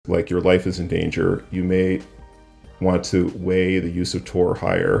like your life is in danger, you may want to weigh the use of Tor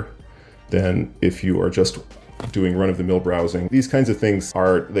higher than if you are just doing run-of-the-mill browsing. These kinds of things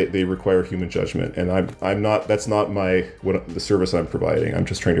they require human judgment, and I'm not. That's not the service I'm providing. I'm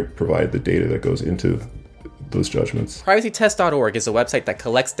just trying to provide the data that goes into those judgments. PrivacyTests.org is a website that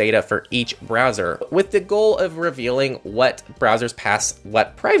collects data for each browser with the goal of revealing what browsers pass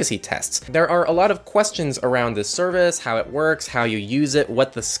what privacy tests. There are a lot of questions around this service, how it works, how you use it,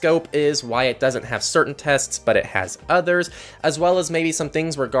 what the scope is, why it doesn't have certain tests but it has others, as well as maybe some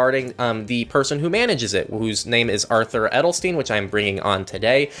things regarding the person who manages it, whose name is Arthur Edelstein, which I'm bringing on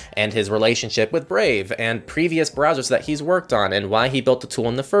today, and his relationship with Brave and previous browsers that he's worked on and why he built the tool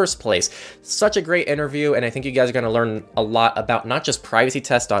in the first place. Such a great interview, and I think you guys are going to learn a lot about not just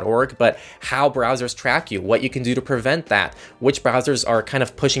PrivacyTest.org, but how browsers track you, what you can do to prevent that, which browsers are kind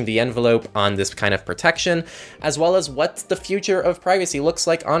of pushing the envelope on this kind of protection, as well as what the future of privacy looks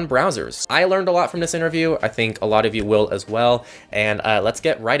like on browsers. I learned a lot from this interview. I think a lot of you will as well, and let's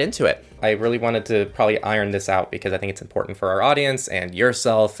get right into it. I really wanted to probably iron this out because I think it's important for our audience and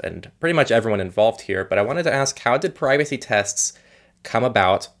yourself and pretty much everyone involved here, but I wanted to ask, how did privacy tests come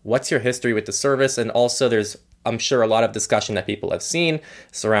about? What's your history with the service? And also there's, I'm sure, a lot of discussion that people have seen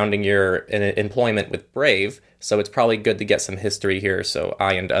surrounding your employment with Brave. So it's probably good to get some history here so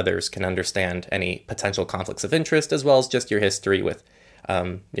I and others can understand any potential conflicts of interest, as well as just your history with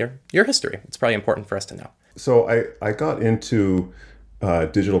your history. It's probably important for us to know. So I got into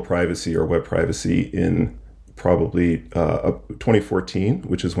digital privacy or web privacy in probably 2014,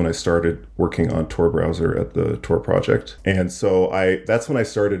 which is when I started working on Tor browser at the Tor project. And so that's when I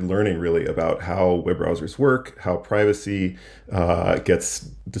started learning really about how web browsers work, how privacy gets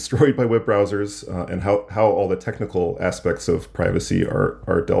destroyed by web browsers, and how all the technical aspects of privacy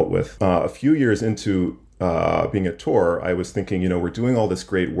are dealt with. A few years into being at Tor, I was thinking, we're doing all this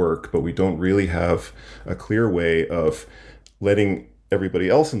great work, but we don't really have a clear way of letting everybody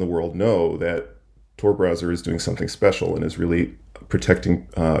else in the world know that Tor browser is doing something special and is really protecting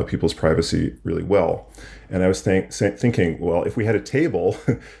people's privacy really well. And I was thinking, well, if we had a table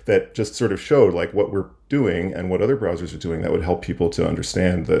that just sort of showed like what we're doing and what other browsers are doing, that would help people to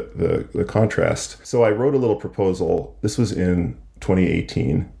understand the contrast. So I wrote a little proposal. This was in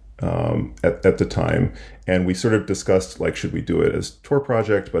 2018 at the time. And we sort of discussed, like, should we do it as Tor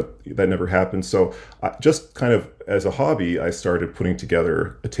project, but that never happened. So just kind of as a hobby, I started putting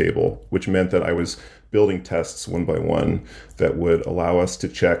together a table, which meant that I was building tests one by one that would allow us to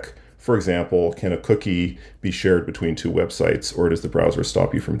check, for example, can a cookie be shared between two websites, or does the browser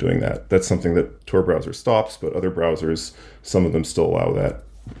stop you from doing that? That's something that Tor browser stops, but other browsers, some of them still allow that.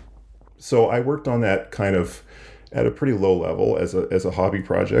 So I worked on that kind of at a pretty low level as a hobby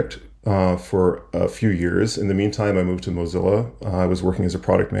project for a few years. In the meantime, I moved to Mozilla. I was working as a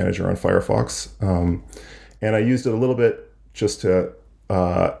product manager on Firefox. And I used it a little bit just to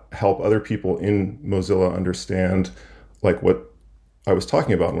help other people in Mozilla understand like what I was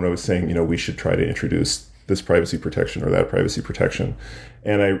talking about when I was saying, we should try to introduce this privacy protection or that privacy protection.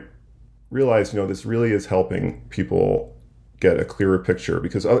 And I realized, this really is helping people get a clearer picture,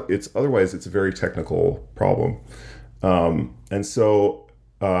 because otherwise it's a very technical problem. And so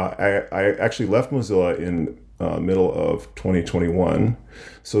I actually left Mozilla in middle of 2021.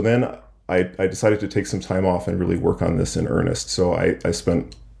 So then I decided to take some time off and really work on this in earnest. So I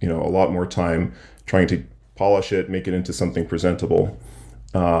spent a lot more time trying to polish it, make it into something presentable.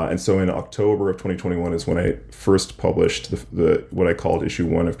 And so in October of 2021 is when I first published the what I called issue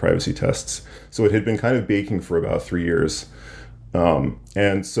 1 of PrivacyTests. So it had been kind of baking for about 3 years.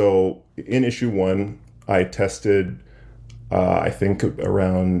 And so in issue 1, I tested, I think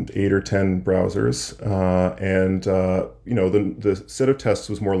around 8 or 10 browsers. The set of tests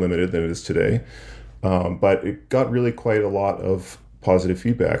was more limited than it is today. But it got really quite a lot of positive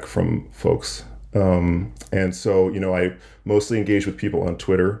feedback from folks. And so, I mostly engaged with people on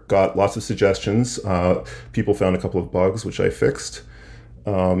Twitter, got lots of suggestions. People found a couple of bugs, which I fixed.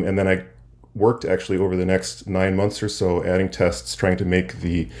 And then I worked actually over the next 9 months or so, adding tests, trying to make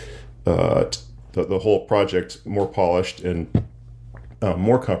the whole project more polished and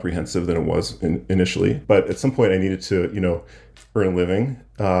more comprehensive than it was initially. But at some point I needed to, earn a living.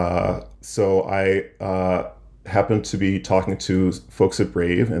 So I happened to be talking to folks at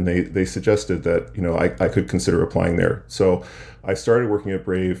Brave, and they suggested that, I could consider applying there. So I started working at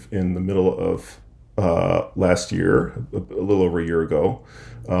Brave in the middle of last year, a little over a year ago.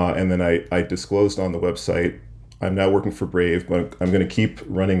 And then I disclosed on the website, I'm now working for Brave, but I'm going to keep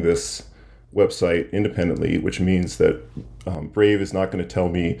running this website independently, which means that Brave is not going to tell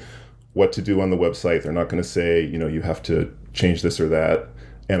me what to do on the website. They're not going to say, you have to change this or that.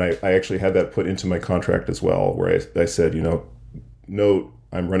 And I actually had that put into my contract as well, where I said, note,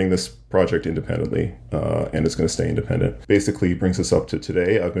 I'm running this project independently, and it's going to stay independent. Basically brings us up to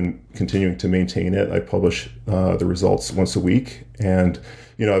today. I've been continuing to maintain it. I publish the results once a week. And,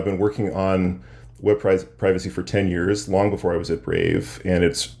 I've been working on web privacy for 10 years, long before I was at Brave. And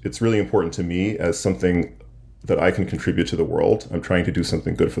it's really important to me as something that I can contribute to the world. I'm trying to do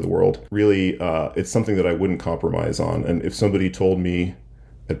something good for the world. Really, it's something that I wouldn't compromise on. And if somebody told me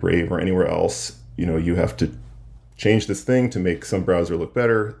at Brave or anywhere else, you have to change this thing to make some browser look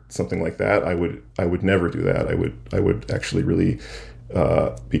better, something like that, I would never do that. I would actually really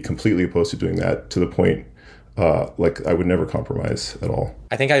be completely opposed to doing that, to the point like I would never compromise at all.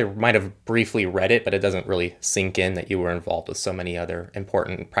 I think I might have briefly read it, but it doesn't really sink in that you were involved with so many other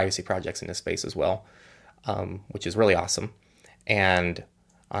important privacy projects in this space as well, which is really awesome. And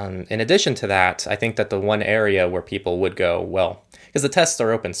in addition to that, I think that the one area where people would go, well, because the tests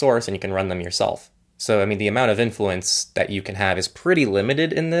are open source and you can run them yourself. So, the amount of influence that you can have is pretty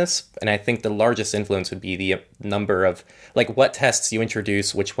limited in this. And I think the largest influence would be the number of, what tests you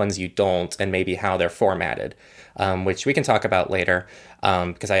introduce, which ones you don't, and maybe how they're formatted, which we can talk about later.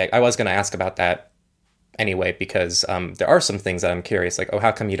 Because I was going to ask about that anyway, because there are some things that I'm curious,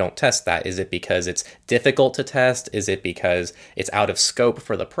 how come you don't test that? Is it because it's difficult to test? Is it because it's out of scope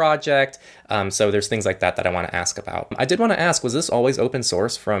for the project? So there's things like that I want to ask about. I did want to ask, was this always open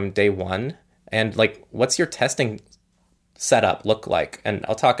source from day one? And what's your testing setup look like? And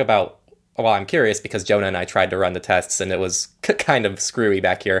I'll talk about, I'm curious because Jonah and I tried to run the tests and it was kind of screwy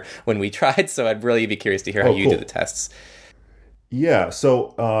back here when we tried. So I'd really be curious to hear how you do the tests. Yeah.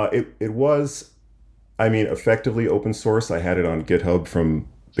 So it was, effectively open source. I had it on GitHub from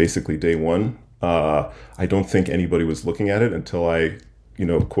basically day one. I don't think anybody was looking at it until I,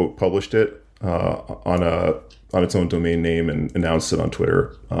 quote, published it on its own domain name and announced it on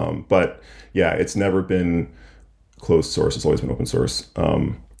Twitter. But yeah, it's never been closed source. It's always been open source.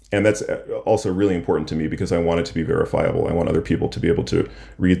 And that's also really important to me because I want it to be verifiable. I want other people to be able to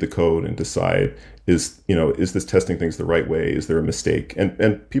read the code and decide, is this testing things the right way? Is there a mistake?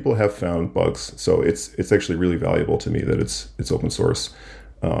 And people have found bugs. So it's actually really valuable to me that it's open source.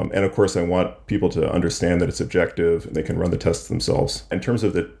 And of course, I want people to understand that it's objective and they can run the tests themselves. In terms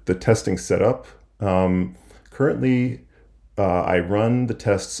of the testing setup, currently, I run the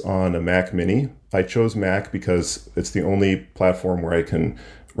tests on a Mac Mini. I chose Mac because it's the only platform where I can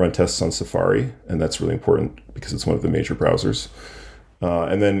run tests on Safari, and that's really important because it's one of the major browsers.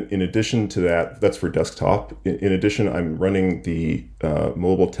 And then in addition to that, that's for desktop. In addition, I'm running the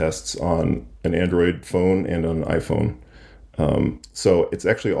mobile tests on an Android phone and on an iPhone. So it's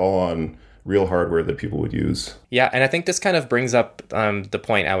actually all on real hardware that people would use. Yeah, and I think this kind of brings up the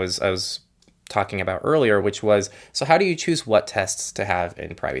point I was talking about earlier, which was, so how do you choose what tests to have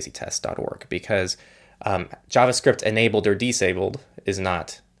in PrivacyTests.org? Because JavaScript enabled or disabled is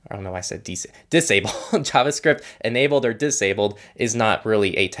not, I don't know why I said disabled. JavaScript enabled or disabled is not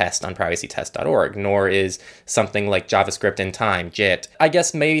really a test on PrivacyTest.org, nor is something like JavaScript in time, JIT. I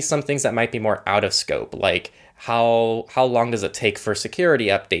guess maybe some things that might be more out of scope, like how long does it take for security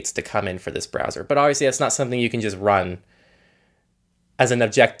updates to come in for this browser? But obviously that's not something you can just run as an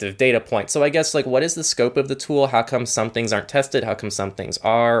objective data point. So I guess what is the scope of the tool? How come some things aren't tested? How come some things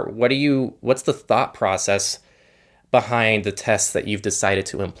are? What's the thought process behind the tests that you've decided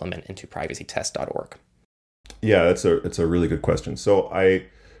to implement into PrivacyTest.org? Yeah, it's a really good question. So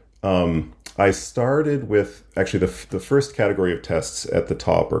I started with actually the first category of tests at the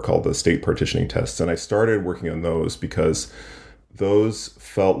top are called the state partitioning tests, and I started working on those because those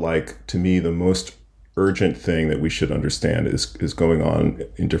felt like to me the most urgent thing that we should understand is going on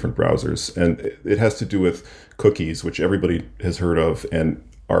in different browsers. And it has to do with cookies, which everybody has heard of and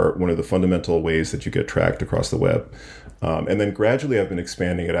are one of the fundamental ways that you get tracked across the web. And then gradually I've been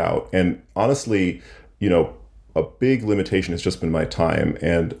expanding it out. And honestly, a big limitation has just been my time.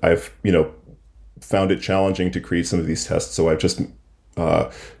 And I've, found it challenging to create some of these tests. So I've just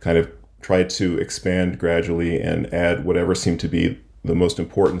kind of tried to expand gradually and add whatever seemed to be the most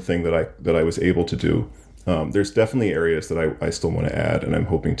important thing that I was able to do. There's definitely areas that I still want to add, and I'm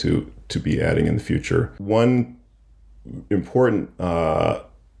hoping to be adding in the future. One important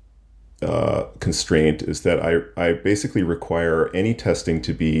constraint is that I basically require any testing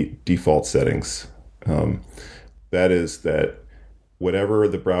to be default settings. That is that however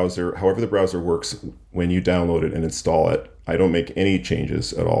the browser works when you download it and install it, I don't make any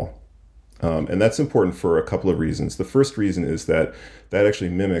changes at all. And that's important for a couple of reasons. The first reason is that actually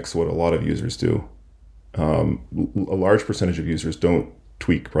mimics what a lot of users do. A large percentage of users don't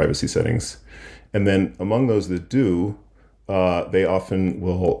tweak privacy settings. And then among those that do, they often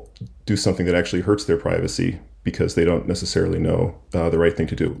will do something that actually hurts their privacy because they don't necessarily know the right thing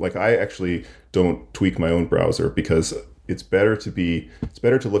to do. Like, I actually don't tweak my own browser because it's better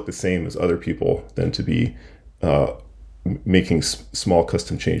to look the same as other people than to be making small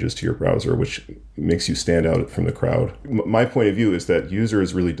custom changes to your browser, which makes you stand out from the crowd. My point of view is that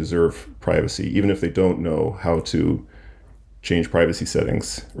users really deserve privacy, even if they don't know how to change privacy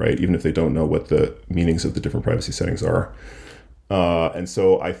settings, right? Even if they don't know what the meanings of the different privacy settings are. And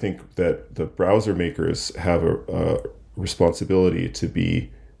so I think that the browser makers have a responsibility to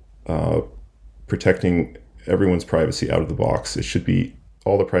be protecting everyone's privacy out of the box. It should be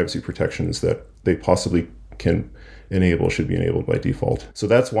all the privacy protections that they possibly can enable should be enabled by default. So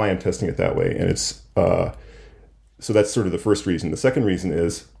that's why I'm testing it that way. And it's so that's sort of the first reason. The second reason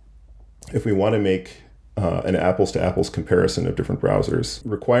is if we want to make an apples to apples comparison of different browsers,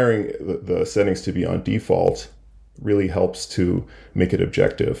 requiring the settings to be on default really helps to make it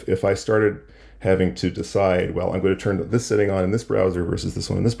objective. If I started having to decide, well, I'm going to turn this setting on in this browser versus this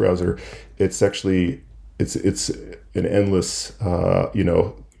one in this browser, it's actually it's an endless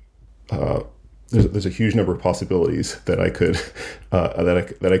there's a huge number of possibilities that I could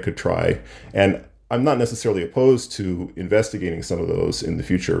that I could try. And I'm not necessarily opposed to investigating some of those in the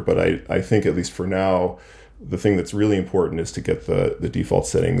future, but I think at least for now, the thing that's really important is to get the default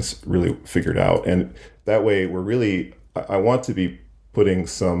settings really figured out. And that way I want to be putting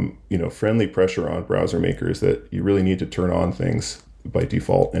some, friendly pressure on browser makers that you really need to turn on things by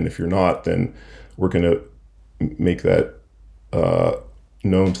default. And if you're not, then we're going to make that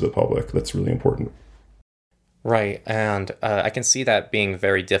known to the public. That's really important. Right. And I can see that being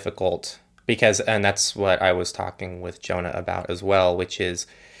very difficult and that's what I was talking with Jonah about as well, which is,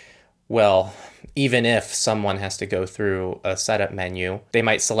 well, even if someone has to go through a setup menu, they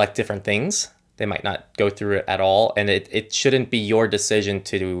might select different things. They might not go through it at all. And it shouldn't be your decision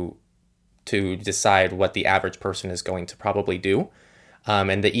to decide what the average person is going to probably do.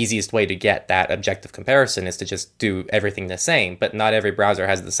 And the easiest way to get that objective comparison is to just do everything the same. But not every browser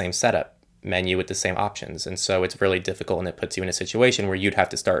has the same setup menu with the same options. And so it's really difficult, and it puts you in a situation where you'd have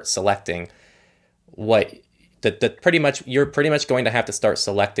to start selecting you're pretty much going to have to start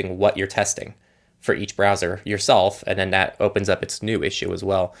selecting what you're testing for each browser yourself, and then that opens up its new issue as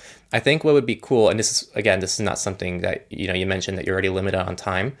well. I think what would be cool, and this is not something that you mentioned that you're already limited on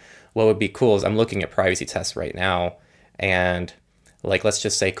time. What would be cool is I'm looking at PrivacyTests right now, and let's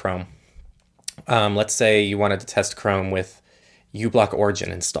just say Chrome. Let's say you wanted to test Chrome with uBlock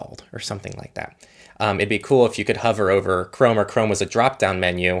Origin installed or something like that. It'd be cool if you could hover over Chrome, or Chrome was a drop-down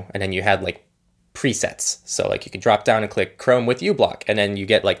menu, and then you had presets. So you could drop down and click Chrome with uBlock, and then you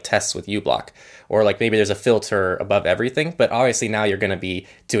get tests with uBlock. Or maybe there's a filter above everything, but obviously now you're going to be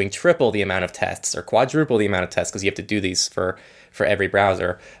doing triple the amount of tests or quadruple the amount of tests because you have to do these for every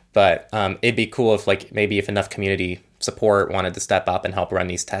browser. But it'd be cool if maybe if enough community support wanted to step up and help run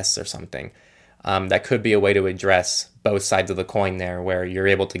these tests or something. That could be a way to address both sides of the coin there, where you're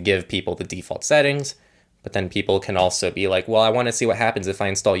able to give people the default settings, but then people can also be like, well, I want to see what happens if I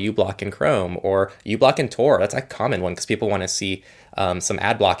install uBlock in Chrome or uBlock in Tor. That's a common one because people want to see some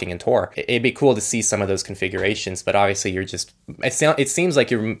ad blocking in Tor. It'd be cool to see some of those configurations, but obviously it seems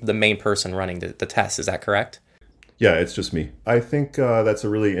like you're the main person running the test. Is that correct? Yeah, it's just me. I think that's a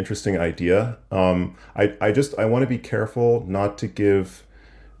really interesting idea. I want to be careful not to give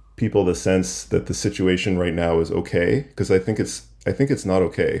people the sense that the situation right now is okay, because I think it's not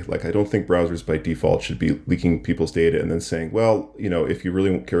okay. I don't think browsers by default should be leaking people's data and then saying, well, if you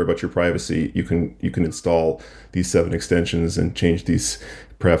really care about your privacy, you can install these 7 extensions and change these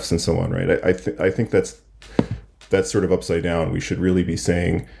prefs and so on, right? I think that's sort of upside down. We should really be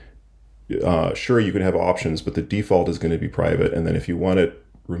saying, sure, you can have options, but the default is going to be private. And then if you want to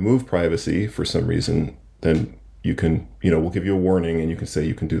remove privacy for some reason, then you can, we'll give you a warning and you can say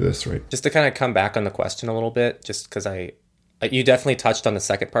you can do this, right? Just to kind of come back on the question a little bit, just because you definitely touched on the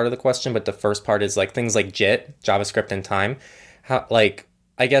second part of the question, but the first part is things like JIT, JavaScript in time. How,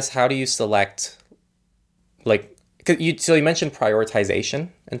 I guess, how do you select, so you mentioned prioritization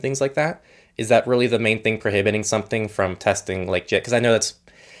and things like that. Is that really the main thing prohibiting something from testing JIT? Because I know that's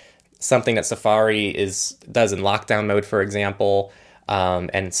something that Safari does in lockdown mode, for example.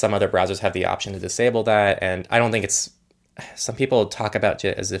 And some other browsers have the option to disable that. And I don't think some people talk about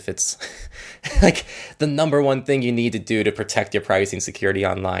JIT as if it's the number one thing you need to do to protect your privacy and security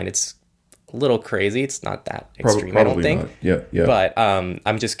online. It's a little crazy. It's not that extreme, I don't think. Not. Yeah. But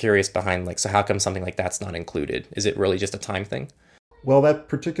I'm just curious behind so how come something like that's not included? Is it really just a time thing? Well, that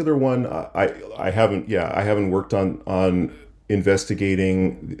particular one, I haven't worked on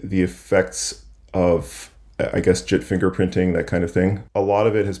investigating the effects of I guess, JIT fingerprinting, that kind of thing. A lot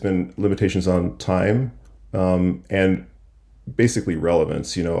of it has been limitations on time, and basically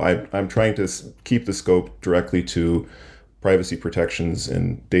relevance. I'm trying to keep the scope directly to privacy protections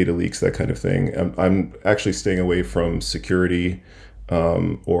and data leaks, that kind of thing. I'm actually staying away from security,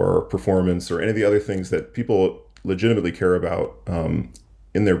 or performance, or any of the other things that people legitimately care about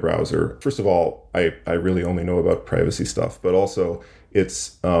in their browser. First of all, I really only know about privacy stuff, but also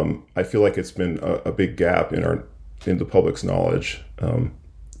it's I feel like it's been a big gap in the public's knowledge,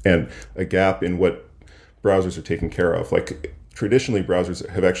 and a gap in what browsers are taking care of. Like, traditionally,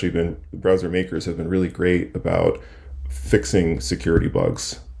 browser makers have been really great about fixing security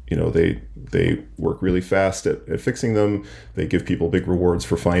bugs. They work really fast at fixing them. They give people big rewards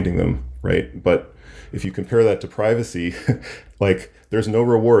for finding them, right? But if you compare that to privacy, like, there's no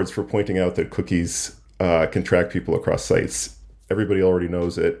rewards for pointing out that cookies can track people across sites. Everybody already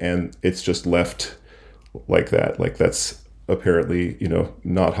knows it, and it's just left like that. Like, that's apparently,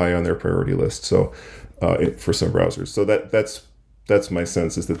 not high on their priority list. So for some browsers. So that's my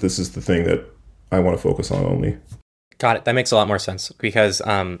sense, is that this is the thing that I want to focus on only. Got it. That makes a lot more sense, because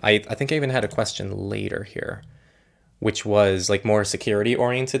I think I even had a question later here, which was like more security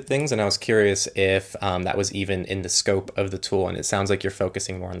oriented things. And I was curious if that was even in the scope of the tool. And it sounds like you're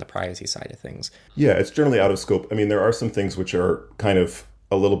focusing more on the privacy side of things. Yeah, it's generally out of scope. I mean, there are some things which are kind of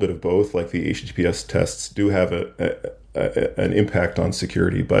a little bit of both, like the HTTPS tests do have an impact on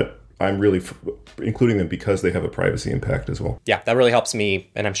security, but I'm really including them because they have a privacy impact as well. Yeah, that really helps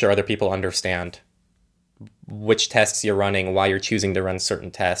me, and I'm sure other people understand which tests you're running, why you're choosing to run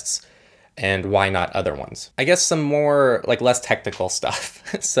certain tests, and why not other ones. I guess some more, like, less technical stuff.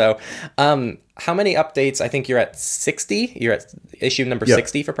 So how many updates? I think you're at 60. You're at issue number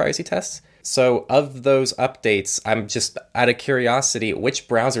 60 for privacy tests. So of those updates, I'm just out of curiosity, which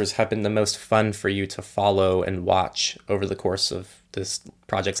browsers have been the most fun for you to follow and watch over the course of this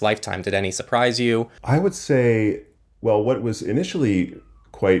project's lifetime? Did any surprise you? I would say, well, what was initially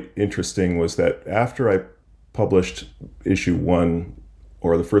quite interesting was that after I published issue 1,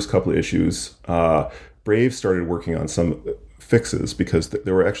 or the first couple of issues, Brave started working on some fixes, because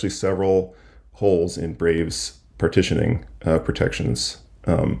there were actually several holes in Brave's partitioning protections.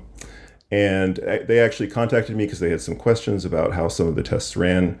 And they actually contacted me because they had some questions about how some of the tests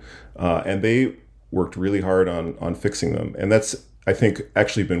ran, and they worked really hard on fixing them. And that's, I think,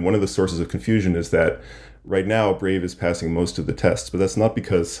 actually been one of the sources of confusion, is that right now Brave is passing most of the tests, but that's not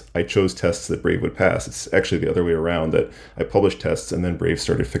because I chose tests that Brave would pass. It's actually the other way around, that I published tests and then Brave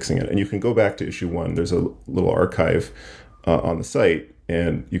started fixing it. And you can go back to issue 1. There's a little archive on the site,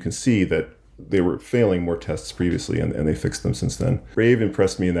 and you can see that they were failing more tests previously, and they fixed them since then. Brave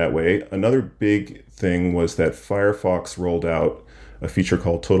impressed me in that way. Another big thing was that Firefox rolled out a feature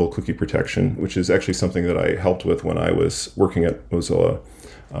called Total Cookie Protection, which is actually something that I helped with when I was working at Mozilla.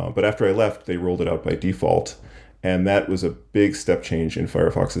 But after I left, they rolled it out by default. And that was a big step change in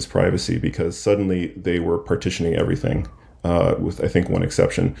Firefox's privacy, because suddenly they were partitioning everything, with, I think, one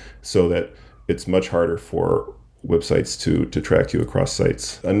exception, so that it's much harder for websites to track you across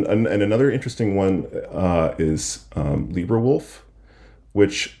sites. And another interesting one is LibreWolf,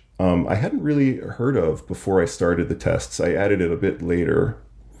 which I hadn't really heard of before I started the tests. I added it a bit later,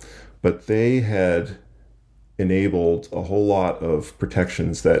 but they had enabled a whole lot of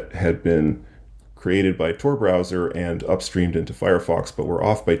protections that had been created by Tor browser and upstreamed into Firefox, but were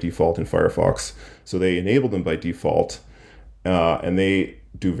off by default in Firefox. So they enabled them by default, and they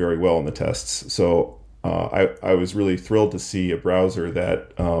do very well in the tests. So I was really thrilled to see a browser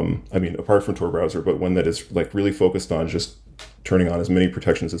that, apart from Tor browser, but one that is like really focused on just turning on as many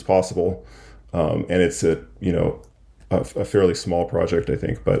protections as possible. And it's a fairly small project, I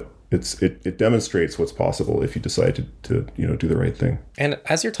think, but it demonstrates what's possible if you decide to do the right thing. And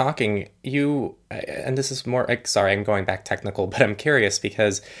as you're talking, and this is more, sorry, I'm going back technical, but I'm curious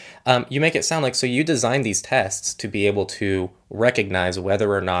because you make it sound like, so you designed these tests to be able to recognize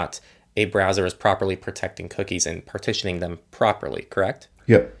whether or not a browser is properly protecting cookies and partitioning them properly, correct?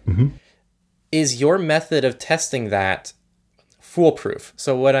 Yep. Mm-hmm. Is your method of testing that foolproof?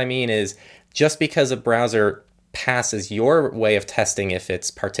 So what I mean is, just because a browser passes your way of testing if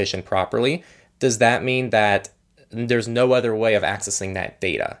it's partitioned properly, does that mean that there's no other way of accessing that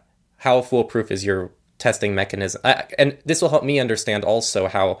data? How foolproof is your testing mechanism? And this will help me understand also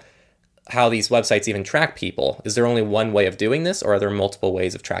how these websites even track people. Is there only one way of doing this, or are there multiple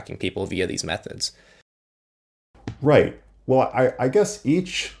ways of tracking people via these methods? Right. Well, I guess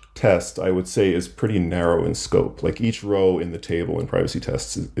each test, I would say, is pretty narrow in scope. Like, each row in the table in privacy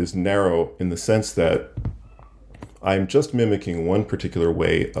tests is narrow in the sense that I'm just mimicking one particular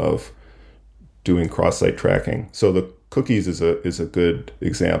way of doing cross-site tracking. So the cookies is a good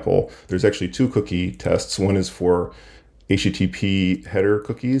example. There's actually two cookie tests. One is for HTTP header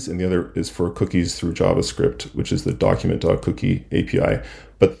cookies, and the other is for cookies through JavaScript, which is the document.cookie API.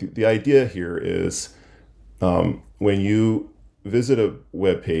 But the idea here is when you visit a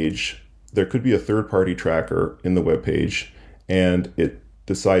web page, there could be a third-party tracker in the web page, and it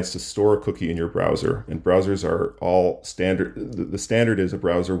decides to store a cookie in your browser. And browsers are all standard. The standard is a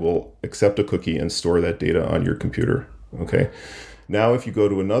browser will accept a cookie and store that data on your computer. Okay. Now, if you go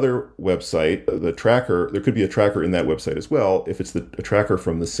to another website, the tracker, there could be a tracker in that website as well. If it's a tracker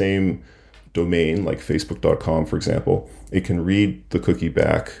from the same domain, like facebook.com, for example, it can read the cookie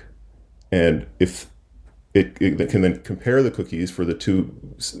back. And if it can then compare the cookies for the two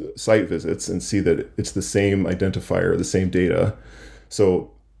site visits and see that it's the same identifier, the same data.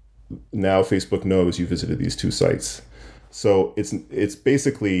 So now Facebook knows you visited these two sites. So it's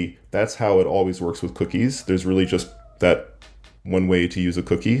basically, that's how it always works with cookies. There's really just that one way to use a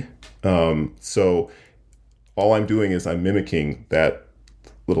cookie. So all I'm doing is I'm mimicking that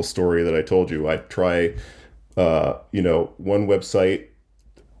little story that I told you. I try, one website,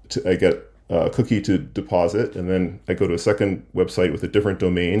 I get a cookie to deposit, and then I go to a second website with a different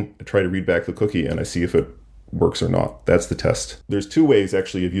domain, I try to read back the cookie, and I see if it works or not. That's the test. There's two ways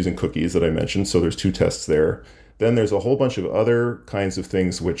actually of using cookies that I mentioned. So there's two tests there. Then there's a whole bunch of other kinds of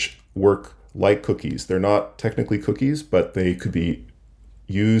things which work like cookies. They're not technically cookies, but they could be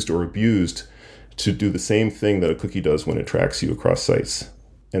used or abused to do the same thing that a cookie does when it tracks you across sites.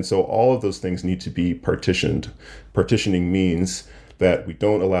 And so all of those things need to be partitioned. Partitioning means that we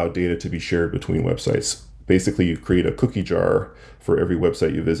don't allow data to be shared between websites. Basically, you create a cookie jar for every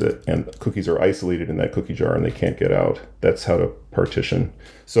website you visit, and cookies are isolated in that cookie jar and they can't get out. That's how to partition.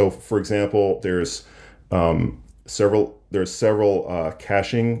 So, for example, there's several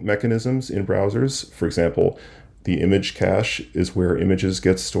caching mechanisms in browsers. For example, the image cache is where images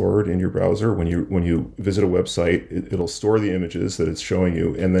get stored in your browser. When you visit a website, it'll store the images that it's showing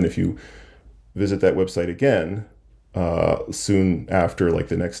you, and then if you visit that website again, soon after, like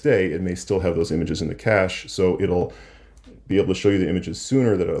the next day, it may still have those images in the cache. So it'll be able to show you the images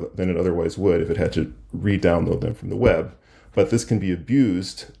sooner than it otherwise would if it had to re-download them from the web. But this can be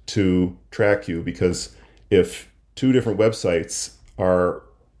abused to track you, because if two different websites are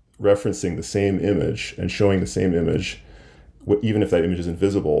referencing the same image and showing the same image, even if that image is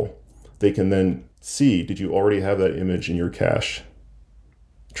invisible, they can then see, did you already have that image in your cache?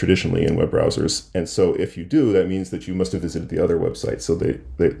 Traditionally in web browsers. And so if you do, that means that you must have visited the other website. So they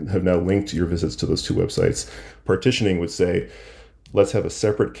have now linked your visits to those two websites. Partitioning would say, let's have a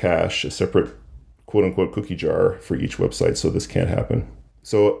separate cache, a separate quote unquote cookie jar for each website, so this can't happen.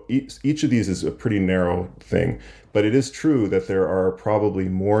 So each of these is a pretty narrow thing, but it is true that there are probably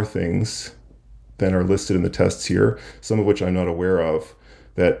more things than are listed in the tests here, some of which I'm not aware of,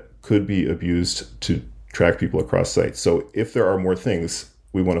 that could be abused to track people across sites. So if there are more things,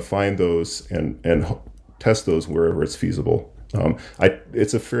 we want to find those and test those wherever it's feasible.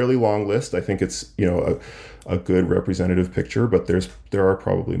 It's a fairly long list. I think it's a good representative picture, but there are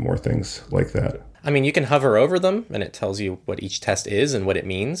probably more things like that. I mean, you can hover over them and it tells you what each test is and what it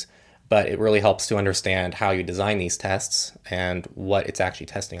means, but it really helps to understand how you design these tests and what it's actually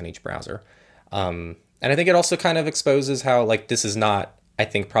testing on each browser. And I think it also kind of exposes how, like, this is not, I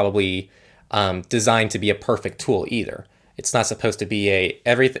think, probably designed to be a perfect tool either. It's not supposed to be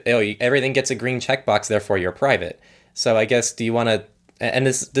everything gets a green checkbox, therefore you're private. So I guess, do you want to, and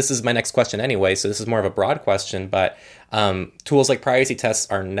this is my next question anyway, so this is more of a broad question, but tools like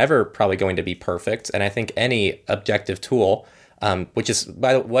PrivacyTests are never probably going to be perfect. And I think any objective tool, which is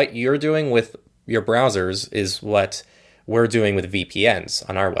what you're doing with your browsers, is what we're doing with VPNs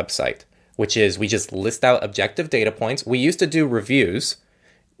on our website, which is we just list out objective data points. We used to do reviews.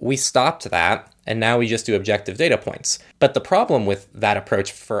 We stopped that, and now we just do objective data points. But the problem with that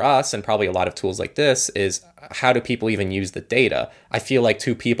approach for us, and probably a lot of tools like this, is how do people even use the data? I feel like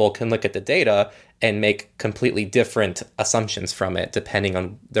two people can look at the data and make completely different assumptions from it, depending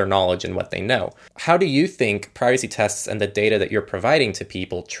on their knowledge and what they know. How do you think PrivacyTests and the data that you're providing to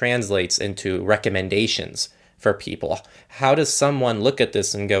people translates into recommendations for people? How does someone look at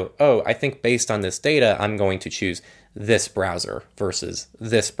this and go, oh, I think based on this data, I'm going to choose this browser versus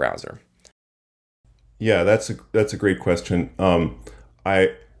this browser? Yeah, that's a great question.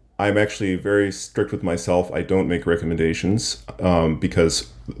 I'm actually very strict with myself. I don't make recommendations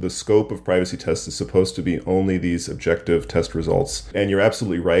because the scope of PrivacyTests is supposed to be only these objective test results. And you're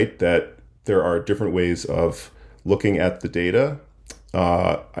absolutely right that there are different ways of looking at the data.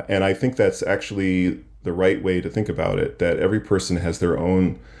 And I think that's actually the right way to think about it, that every person has their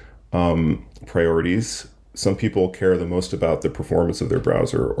own priorities. Some people care the most about the performance of their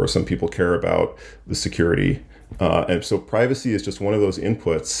browser, or some people care about the security. And so privacy is just one of those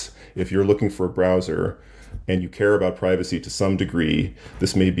inputs. If you're looking for a browser and you care about privacy to some degree,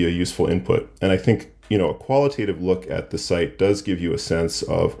 this may be a useful input. And I think, a qualitative look at the site does give you a sense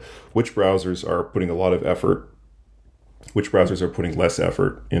of which browsers are putting a lot of effort, which browsers are putting less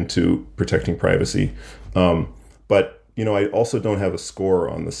effort into protecting privacy. But I also don't have a score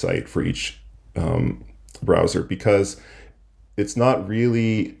on the site for each browser, because it's not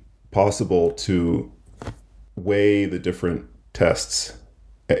really possible to weigh the different tests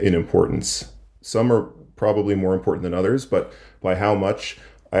in importance. Some are probably more important than others, but by how much,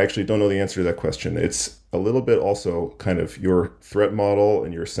 I actually don't know the answer to that question. It's a little bit also kind of your threat model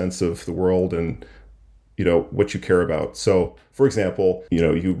and your sense of the world and what you care about. So, for example,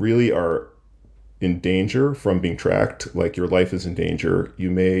 you really are in danger from being tracked, like your life is in danger. You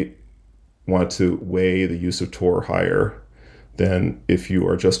may want to weigh the use of Tor higher than if you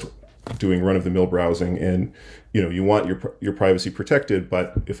are just doing run-of-the-mill browsing and you want your privacy protected,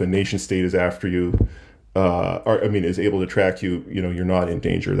 but if a nation state is after you, is able to track you, you're not in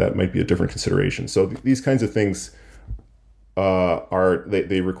danger. That might be a different consideration. So these kinds of things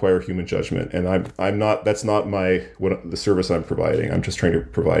they require human judgment, and I'm not. That's not the service I'm providing. I'm just trying to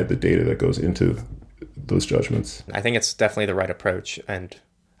provide the data that goes into those judgments. I think it's definitely the right approach. And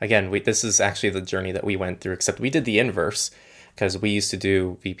again, this is actually the journey that we went through, except we did the inverse, because we used to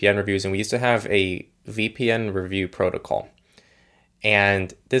do VPN reviews, and we used to have a VPN review protocol.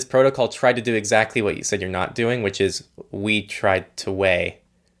 And this protocol tried to do exactly what you said you're not doing, which is we tried to weigh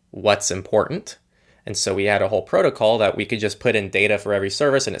what's important. And so we had a whole protocol that we could just put in data for every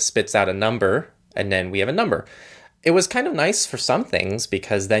service and it spits out a number, and then we have a number. It was kind of nice for some things,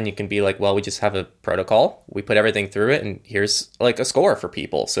 because then you can be like, well, we just have a protocol, we put everything through it, and here's like a score for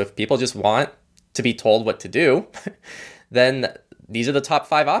people. So if people just want to be told what to do, then these are the top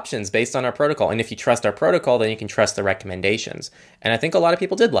 5 options based on our protocol. And if you trust our protocol, then you can trust the recommendations. And I think a lot of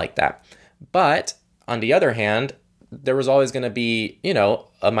people did like that. But on the other hand, there was always going to be,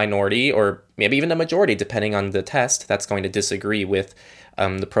 a minority or maybe even a majority, depending on the test, that's going to disagree with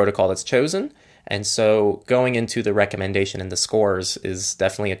the protocol that's chosen. And so going into the recommendation and the scores is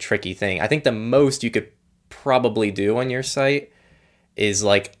definitely a tricky thing. I think the most you could probably do on your site is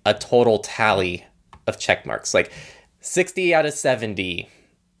like a total tally of check marks, like 60 out of 70,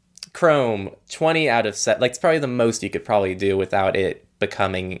 Chrome, 20 out of set. Like, it's probably the most you could probably do without it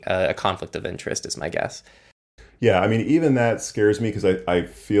becoming a conflict of interest, is my guess. Yeah, even that scares me, because I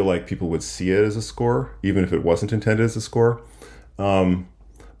feel like people would see it as a score, even if it wasn't intended as a score.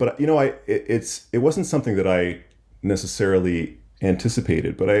 But it wasn't something that I necessarily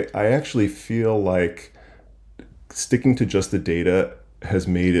anticipated, but I actually feel like sticking to just the data has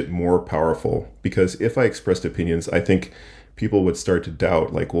made it more powerful, because if I expressed opinions, I think people would start to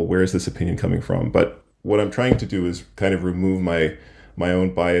doubt, like, well, where is this opinion coming from? But what I'm trying to do is kind of remove my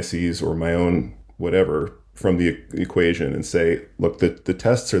own biases or my own whatever from the equation and say, look, the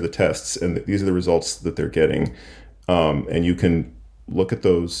tests are the tests, and these are the results that they're getting. And you can look at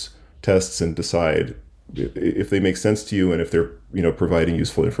those tests and decide if they make sense to you and if they're, providing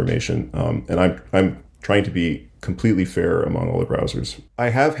useful information. And I'm trying to be completely fair among all the browsers. I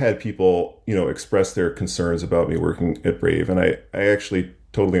have had people, express their concerns about me working at Brave, and I actually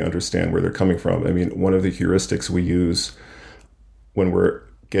totally understand where they're coming from. One of the heuristics we use when we're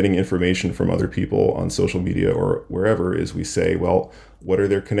getting information from other people on social media or wherever is we say, well, what are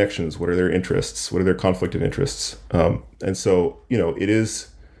their connections? What are their interests? What are their conflict of interests? And so, it is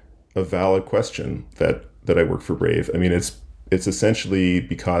a valid question that I work for Brave. It's essentially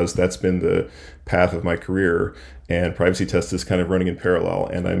because that's been the path of my career, and PrivacyTests is kind of running in parallel,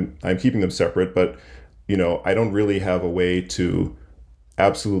 and I'm keeping them separate, but I don't really have a way to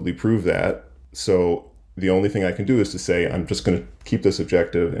absolutely prove that. So the only thing I can do is to say, I'm just going to keep this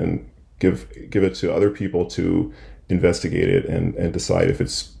objective and give it to other people to investigate it and decide if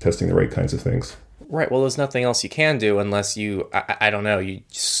it's testing the right kinds of things. Right. Well, there's nothing else you can do unless you, I don't know, you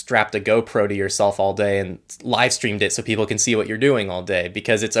strapped a GoPro to yourself all day and live streamed it so people can see what you're doing all day,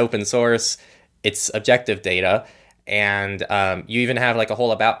 because it's open source, it's objective data, and you even have like a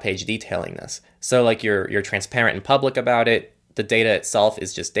whole about page detailing this. So like you're transparent and public about it. The data itself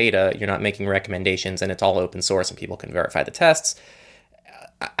is just data. You're not making recommendations, and it's all open source and people can verify the tests.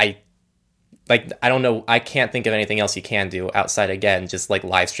 I don't know. I can't think of anything else you can do outside, again, just like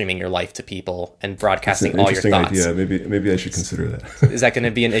live streaming your life to people and broadcasting all your thoughts. Idea. Maybe I should consider that. Is that going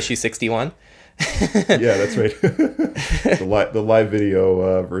to be in issue 61? Yeah, that's right. The live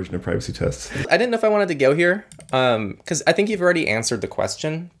video version of PrivacyTests. I didn't know if I wanted to go here Because I think you've already answered the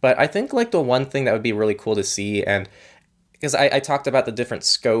question, but I think like the one thing that would be really cool to see, and because I talked about the different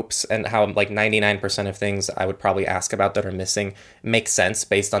scopes and how like 99% of things I would probably ask about that are missing make sense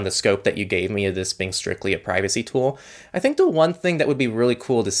based on the scope that you gave me of this being strictly a privacy tool. I think the one thing that would be really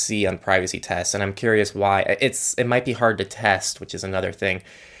cool to see on privacy tests, and I'm curious why, it might be hard to test, which is another thing.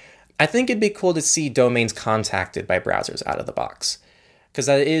 I think it'd be cool to see domains contacted by browsers out of the box, because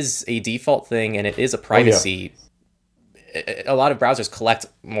that is a default thing and it is a privacy. A lot of browsers collect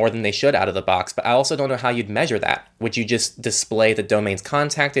more than they should out of the box, but I also don't know how you'd measure that. Would you just display the domains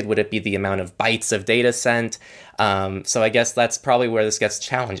contacted? Would it be the amount of bytes of data sent? So I guess that's probably where this gets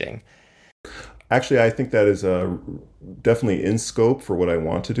challenging. Actually, I think that is definitely in scope for what I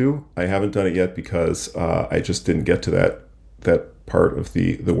want to do. I haven't done it yet because I just didn't get to that part of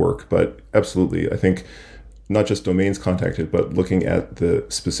the work. But absolutely, I think not just domains contacted, but looking at the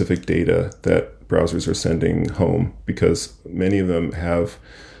specific data that browsers are sending home, because many of them have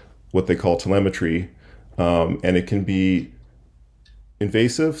what they call telemetry, and it can be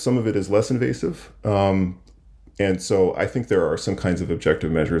invasive. Some of it is less invasive. And so I think there are some kinds of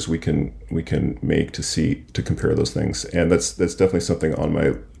objective measures we can make to compare those things. And that's definitely something on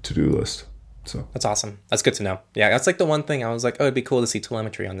my to-do list. So that's awesome. That's good to know. Yeah, that's like the one thing I was like, oh, it'd be cool to see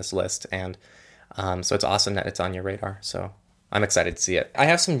telemetry on this list. And so it's awesome that it's on your radar. So I'm excited to see it. I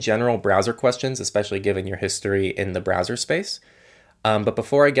have some general browser questions, especially given your history in the browser space. But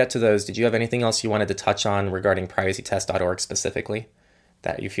before I get to those, did you have anything else you wanted to touch on regarding PrivacyTest.org specifically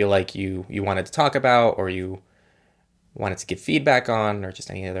that you feel like you wanted to talk about, or you wanted to give feedback on, or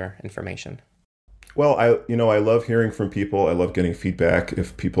just any other information? Well, I love hearing from people. I love getting feedback.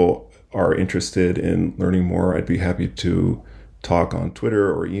 If people are interested in learning more, I'd be happy to talk on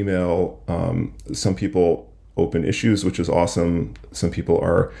Twitter or email. Some people open issues, which is awesome. Some people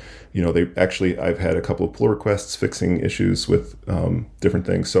are, I've had a couple of pull requests fixing issues with different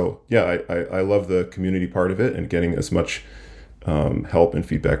things. So yeah, I love the community part of it and getting as much help and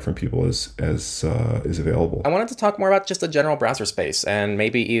feedback from people as is available. I wanted to talk more about just the general browser space, and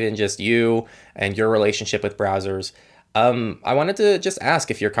maybe even just you and your relationship with browsers. I wanted to just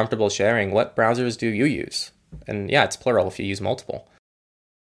ask if you're comfortable sharing, what browsers do you use? And yeah, it's plural if you use multiple.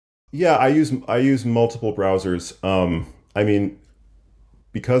 Yeah, I use multiple browsers. I mean,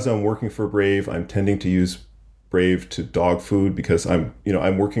 because I'm working for Brave, I'm tending to use Brave to dog food, because I'm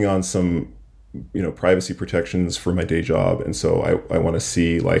working on some privacy protections for my day job, and so I want to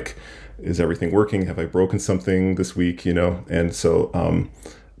see, like, is everything working? Have I broken something this week? And so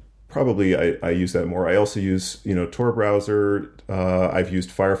probably I use that more. I also use Tor browser. I've used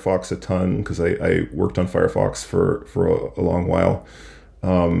Firefox a ton because I worked on Firefox for a long while.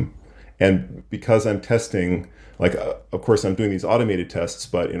 And because I'm testing, like, of course, I'm doing these automated tests,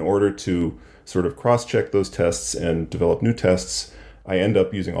 but in order to sort of cross-check those tests and develop new tests, I end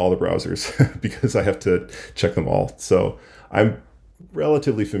up using all the browsers because I have to check them all. So I'm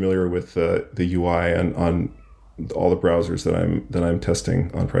relatively familiar with the UI on all the browsers that I'm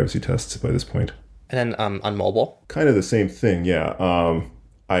testing on privacy tests by this point. And then on mobile? Kind of the same thing, yeah.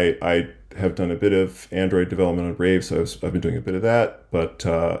 I have done a bit of Android development on Brave, so I've been doing a bit of that. But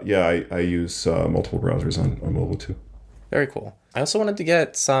yeah, I use multiple browsers on mobile too. Very cool. I also wanted to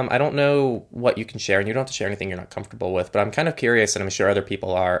get some, I don't know what you can share, and you don't have to share anything you're not comfortable with, but I'm kind of curious, and I'm sure other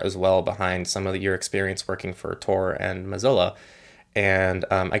people are as well, behind some of your experience working for Tor and Mozilla. And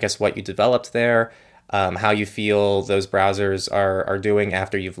I guess what you developed there, how you feel those browsers are doing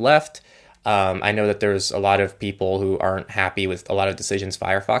after you've left. I know that there's a lot of people who aren't happy with a lot of decisions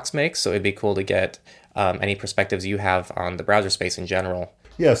Firefox makes, so it'd be cool to get any perspectives you have on the browser space in general.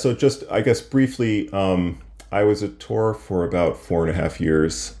 Yeah, so just, I guess, briefly, I was at Tor for about 4.5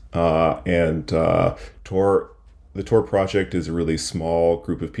 years, and the Tor project is a really small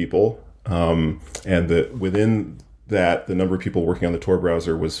group of people, and within that, the number of people working on the Tor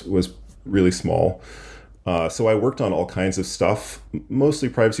browser was really small. So I worked on all kinds of stuff, mostly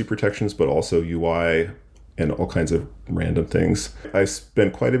privacy protections, but also UI and all kinds of random things. I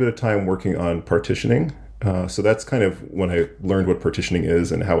spent quite a bit of time working on partitioning. So that's kind of when I learned what partitioning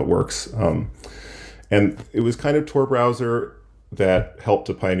is and how it works. And it was kind of Tor browser that helped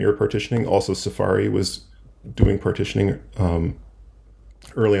to pioneer partitioning. Also, Safari was doing partitioning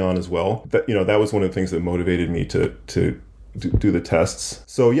early on as well. That was one of the things that motivated me to do the tests.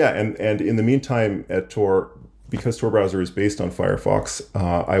 So yeah, and in the meantime at Tor, because Tor browser is based on Firefox,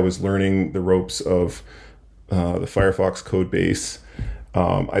 I was learning the ropes of the Firefox code base.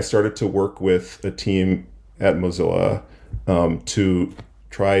 I started to work with a team at Mozilla to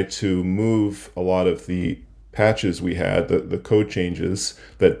try to move a lot of the patches we had, the code changes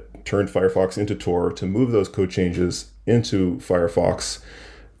that turned Firefox into Tor, to move those code changes into Firefox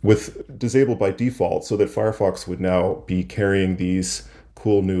with disabled by default, so that Firefox would now be carrying these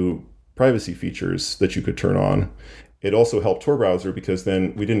cool new privacy features that you could turn on. It also helped Tor browser because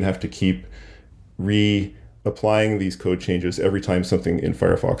then we didn't have to keep reapplying these code changes every time something in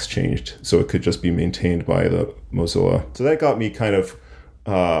Firefox changed. So it could just be maintained by the Mozilla. So that got me kind of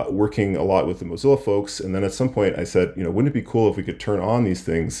working a lot with the Mozilla folks. And then at some point I said, wouldn't it be cool if we could turn on these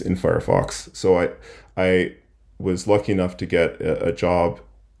things in Firefox? So I was lucky enough to get a job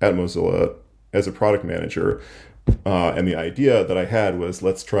at Mozilla as a product manager. And the idea that I had was,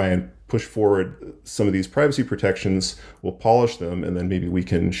 let's try and push forward some of these privacy protections, we'll polish them, and then maybe we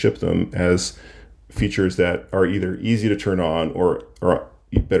can ship them as features that are either easy to turn on or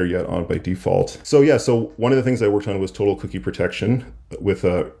better yet, on by default. So one of the things I worked on was total cookie protection with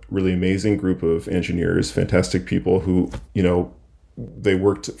a really amazing group of engineers, fantastic people who, they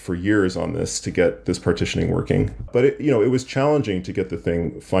worked for years on this to get this partitioning working. But it was challenging to get the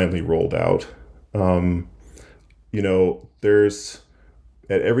thing finally rolled out. There's,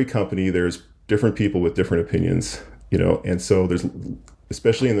 at every company, there's different people with different opinions, and so there's,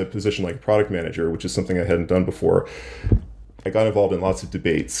 especially in the position like product manager, which is something I hadn't done before, I got involved in lots of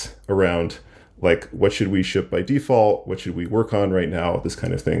debates around, like, what should we ship by default? What should we work on right now? This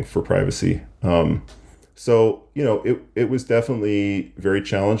kind of thing for privacy. So, it was definitely very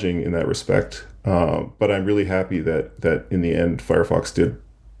challenging in that respect. But I'm really happy that in the end, Firefox did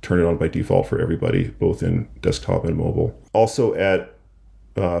turn it on by default for everybody, both in desktop and mobile. Also at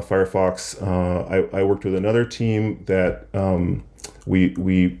Firefox, I worked with another team that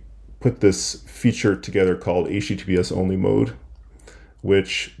we put this feature together called HTTPS only mode,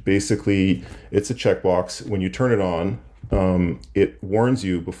 which basically, it's a checkbox. When you turn it on, it warns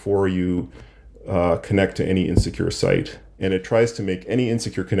you before you connect to any insecure site. And it tries to make any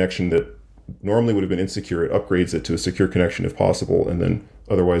insecure connection that normally would have been insecure, it upgrades it to a secure connection if possible, and then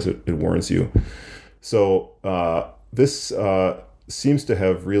otherwise it warns you. So this seems to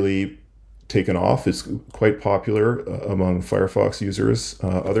have really taken off. It's quite popular among Firefox users.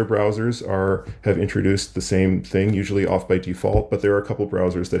 Other browsers have introduced the same thing, usually off by default, but there are a couple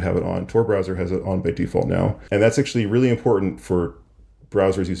browsers that have it on. Tor browser has it on by default now. And that's actually really important for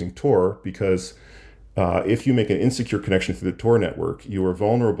browsers using Tor, because if you make an insecure connection through the Tor network, you are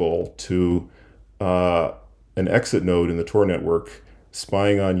vulnerable to an exit node in the Tor network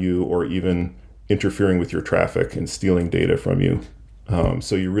spying on you or even interfering with your traffic and stealing data from you.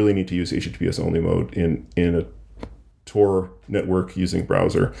 So you really need to use HTTPS only mode in a Tor network using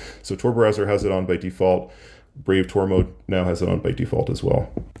browser. So Tor browser has it on by default. Brave Tor mode now has it on by default as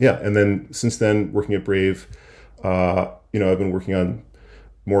well. Yeah, and then since then, working at Brave, I've been working on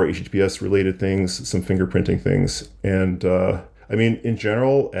more HTTPS related things, some fingerprinting things. And in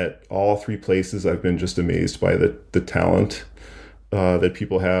general, at all three places, I've been just amazed by the talent that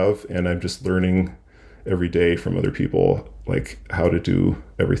people have. And I'm just learning every day from other people, like how to do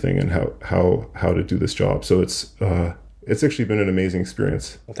everything and how to do this job. So it's actually been an amazing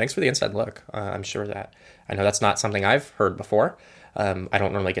experience. Well, thanks for the inside look. I'm sure that, I know that's not something I've heard before. I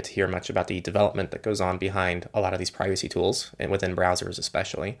don't normally get to hear much about the development that goes on behind a lot of these privacy tools, and within browsers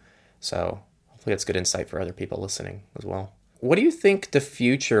especially. So hopefully that's good insight for other people listening as well. What do you think the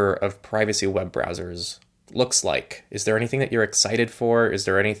future of privacy web browsers looks like? Is there anything that you're excited for? Is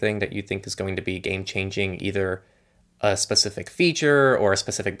there anything that you think is going to be game-changing, either a specific feature or a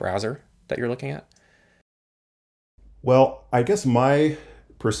specific browser that you're looking at? Well, I guess my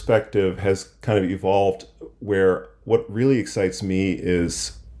perspective has kind of evolved where what really excites me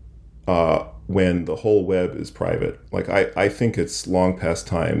is when the whole web is private. Like I think it's long past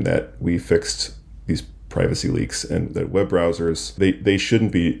time that we fixed these privacy leaks, and that web browsers, they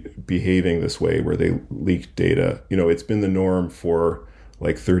shouldn't be behaving this way where they leak data. It's been the norm for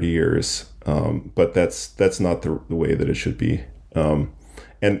like 30 years, but that's not the way that it should be.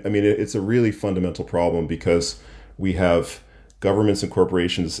 It's a really fundamental problem because we have governments and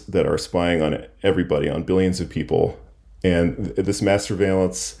corporations that are spying on everybody, on billions of people. And this mass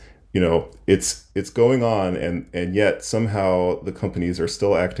surveillance, it's going on, and yet somehow the companies are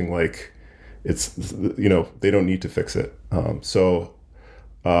still acting like they don't need to fix it. So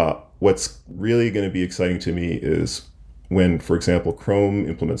what's really going to be exciting to me is when, for example, Chrome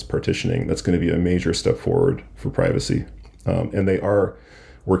implements partitioning. That's going to be a major step forward for privacy. And they are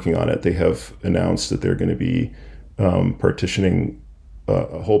working on it. They have announced that they're going to be partitioning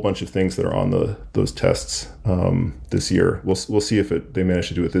a whole bunch of things that are on those tests this year. We'll see if they manage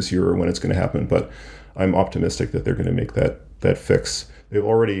to do it this year or when it's going to happen. But I'm optimistic that they're going to make that fix. They've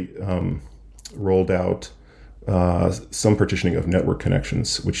already rolled out some partitioning of network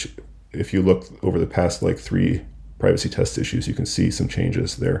connections, which if you look over the past like 3 privacy test issues, you can see some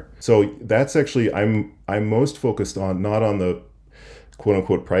changes there. So that's actually, I'm most focused on, not on the quote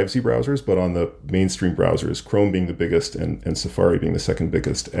unquote privacy browsers, but on the mainstream browsers, Chrome being the biggest and Safari being the second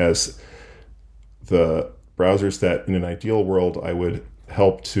biggest, as the browsers that in an ideal world I would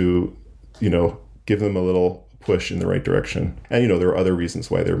help to, give them a little push in the right direction. And, there are other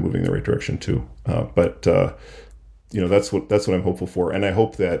reasons why they're moving in the right direction too. But that's what I'm hopeful for. And I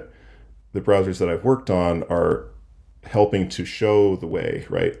hope that the browsers that I've worked on are helping to show the way,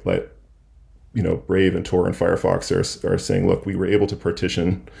 right? Like, Brave and Tor and Firefox are saying, look, we were able to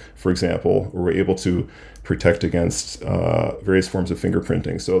partition, for example, or we're able to protect against various forms of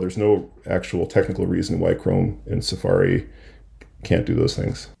fingerprinting. So there's no actual technical reason why Chrome and Safari can't do those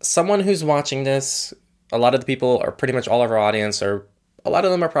things. Someone who's watching this, a lot of the people, or pretty much all of our audience, or a lot of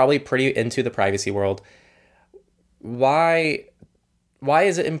them are probably pretty into the privacy world. Why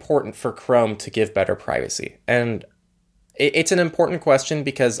is it important for Chrome to give better privacy? And it's an important question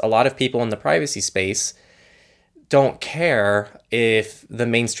because a lot of people in the privacy space don't care if the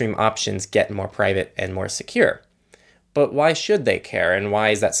mainstream options get more private and more secure. But why should they care, and why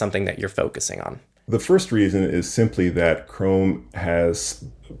is that something that you're focusing on? The first reason is simply that Chrome has,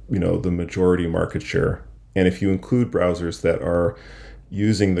 the majority market share. And if you include browsers that are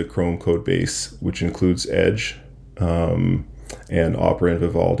using the Chrome code base, which includes Edge and Opera and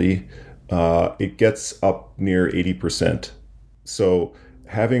Vivaldi, it gets up near 80%. So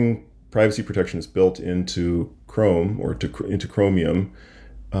having privacy protections built into Chrome or into Chromium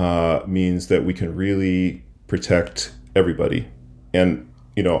means that we can really protect everybody. And,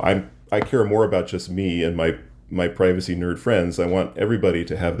 I care more about just me and my privacy nerd friends. I want everybody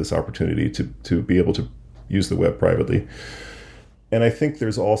to have this opportunity to be able to use the web privately. And I think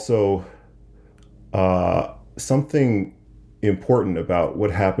there's also something important about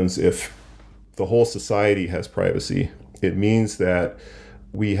what happens if the whole society has privacy. It means that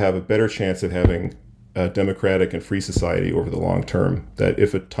we have a better chance of having a democratic and free society over the long term. That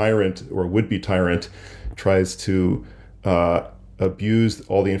if a tyrant or would-be tyrant tries to abuse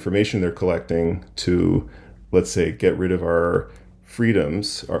all the information they're collecting to, let's say, get rid of our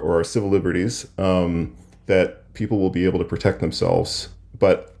freedoms or our civil liberties, that people will be able to protect themselves.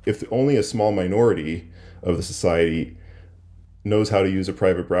 But if only a small minority of the society knows how to use a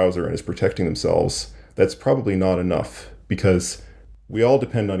private browser and is protecting themselves, that's probably not enough, because we all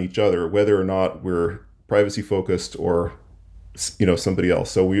depend on each other, whether or not we're privacy focused or, somebody else.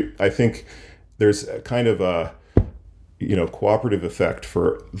 So I think there's a kind of a, cooperative effect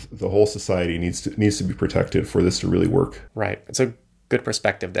for the whole society needs to be protected for this to really work. Right. It's a good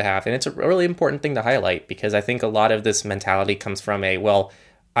perspective to have. And it's a really important thing to highlight, because I think a lot of this mentality comes from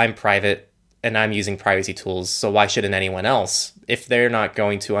I'm private and I'm using privacy tools, so why shouldn't anyone else? If they're not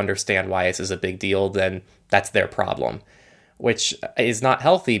going to understand why this is a big deal, then that's their problem, which is not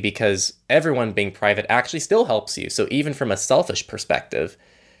healthy, because everyone being private actually still helps you. So even from a selfish perspective,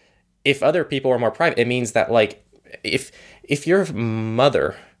 if other people are more private, it means that if your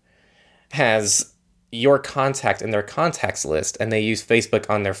mother has your contact in their contacts list and they use Facebook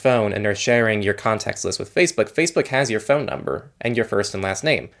on their phone and they're sharing your contacts list with Facebook has your phone number and your first and last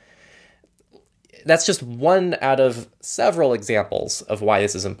name. That's just one out of several examples of why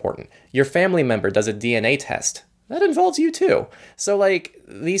this is important. Your family member does a DNA test. That involves you too. So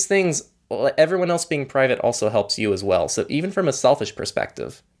these things, everyone else being private also helps you as well. So even from a selfish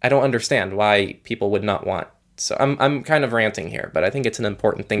perspective, I don't understand why people would not want. So I'm kind of ranting here, but I think it's an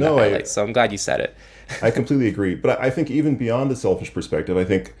important thing to highlight. So I'm glad you said it. I completely agree. But I think even beyond the selfish perspective, I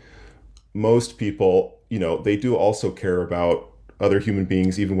think most people, they do also care about other human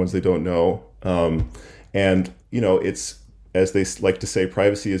beings, even ones they don't know. It's, as they like to say,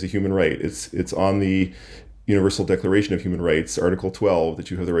 privacy is a human right. It's on the Universal Declaration of Human Rights, Article 12,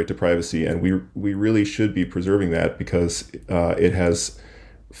 that you have the right to privacy. And we really should be preserving that, because it has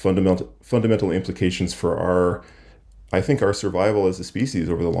fundamental implications for our survival as a species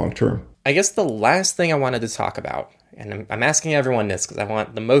over the long term. I guess the last thing I wanted to talk about, and I'm asking everyone this because I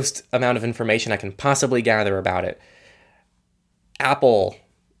want the most amount of information I can possibly gather about it. Apple,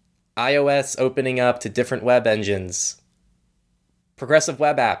 iOS opening up to different web engines, progressive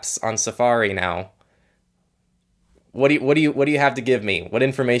web apps on Safari now. What do you have to give me? What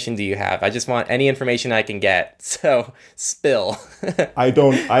information do you have? I just want any information I can get. So spill. I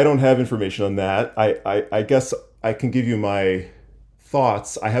don't have information on that. I guess I can give you my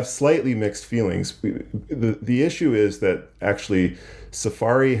thoughts. I have slightly mixed feelings. The issue is that actually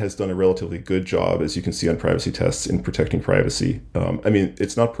Safari has done a relatively good job, as you can see on privacy tests, in protecting privacy. I mean,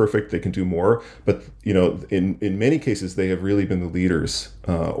 it's not perfect; they can do more, but in many cases, they have really been the leaders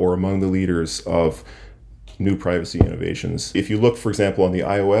or among the leaders of new privacy innovations. If you look, for example, on the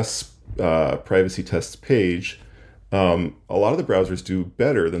iOS privacy tests page, a lot of the browsers do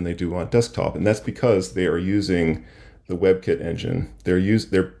better than they do on desktop, and that's because they are using the WebKit engine.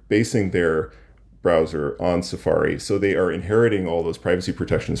 They're basing their browser on Safari, so they are inheriting all those privacy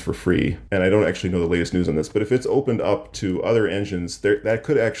protections for free. And I don't actually know the latest news on this, but if it's opened up to other engines, that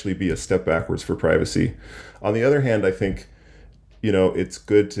could actually be a step backwards for privacy. On the other hand, I think it's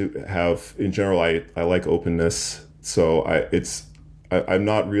good to have, in general, I like openness, so I'm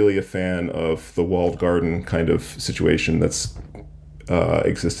not really a fan of the walled garden kind of situation that's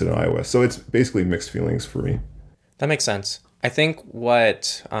existed in iOS. So it's basically mixed feelings for me. That makes sense. I think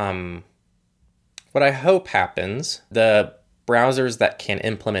what I hope happens, the browsers that can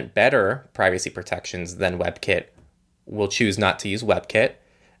implement better privacy protections than WebKit will choose not to use WebKit,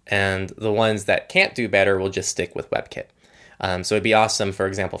 and the ones that can't do better will just stick with WebKit. So it'd be awesome, for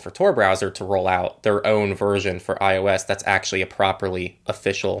example, for Tor browser to roll out their own version for iOS that's actually a properly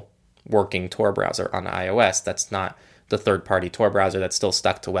official working Tor browser on iOS. That's not the third-party Tor browser that's still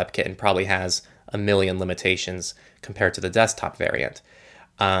stuck to WebKit and probably has a million limitations compared to the desktop variant.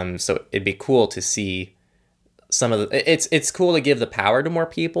 So it'd be cool to see some of the... It's cool to give the power to more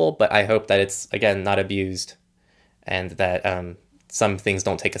people, but I hope that it's, again, not abused and that some things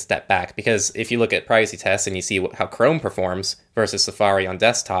don't take a step back. Because if you look at privacy tests and you see how Chrome performs versus Safari on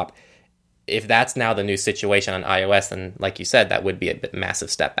desktop, if that's now the new situation on iOS, then like you said, that would be a massive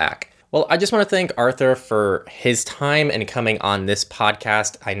step back. Well, I just want to thank Arthur for his time and coming on this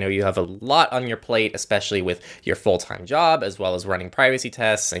podcast. I know you have a lot on your plate, especially with your full-time job, as well as running privacy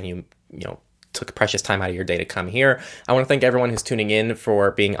tests, and you took precious time out of your day to come here. I want to thank everyone who's tuning in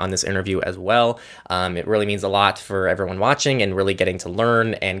for being on this interview as well. It really means a lot for everyone watching and really getting to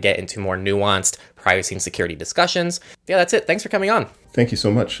learn and get into more nuanced privacy and security discussions. Yeah, that's it. Thanks for coming on. Thank you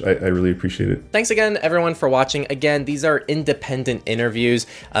so much. I really appreciate it. Thanks again, everyone, for watching. Again, these are independent interviews.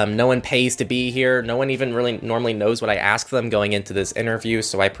 No one pays to be here. No one even really normally knows what I ask them going into this interview.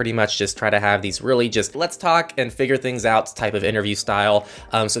 So I pretty much just try to have these really just let's talk and figure things out type of interview style,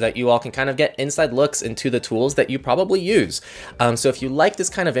 so that you all can kind of get inside looks into the tools that you probably use. So if you like this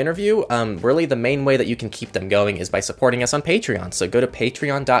kind of interview, really the main way that you can keep them going is by supporting us on Patreon. So go to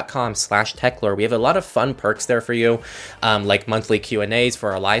patreon.com/techlore. We have a lot of fun perks there for you, like monthly Q&As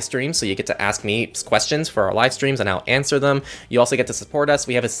for our live streams, so you get to ask me questions for our live streams and I'll answer them. You also get to support us.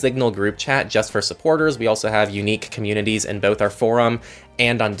 We have a Signal group chat just for supporters. We also have unique communities in both our forum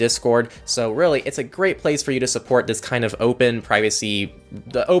and on Discord. So really, it's a great place for you to support this kind of open privacy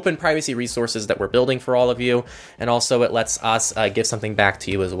resources that we're building for all of you. And also it lets us give something back to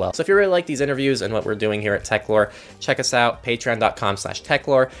you as well. So if you really like these interviews and what we're doing here at TechLore, check us out,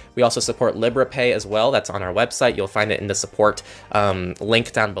 patreon.com/TechLore. We also support LibraPay as well. That's on our website. You'll find it in the support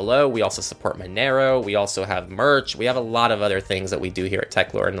link down below. We also support Monero. We also have merch. We have a lot of other things that we do here at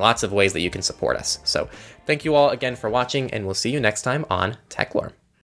TechLore and lots of ways that you can support us. So thank you all again for watching, and we'll see you next time on TechLore.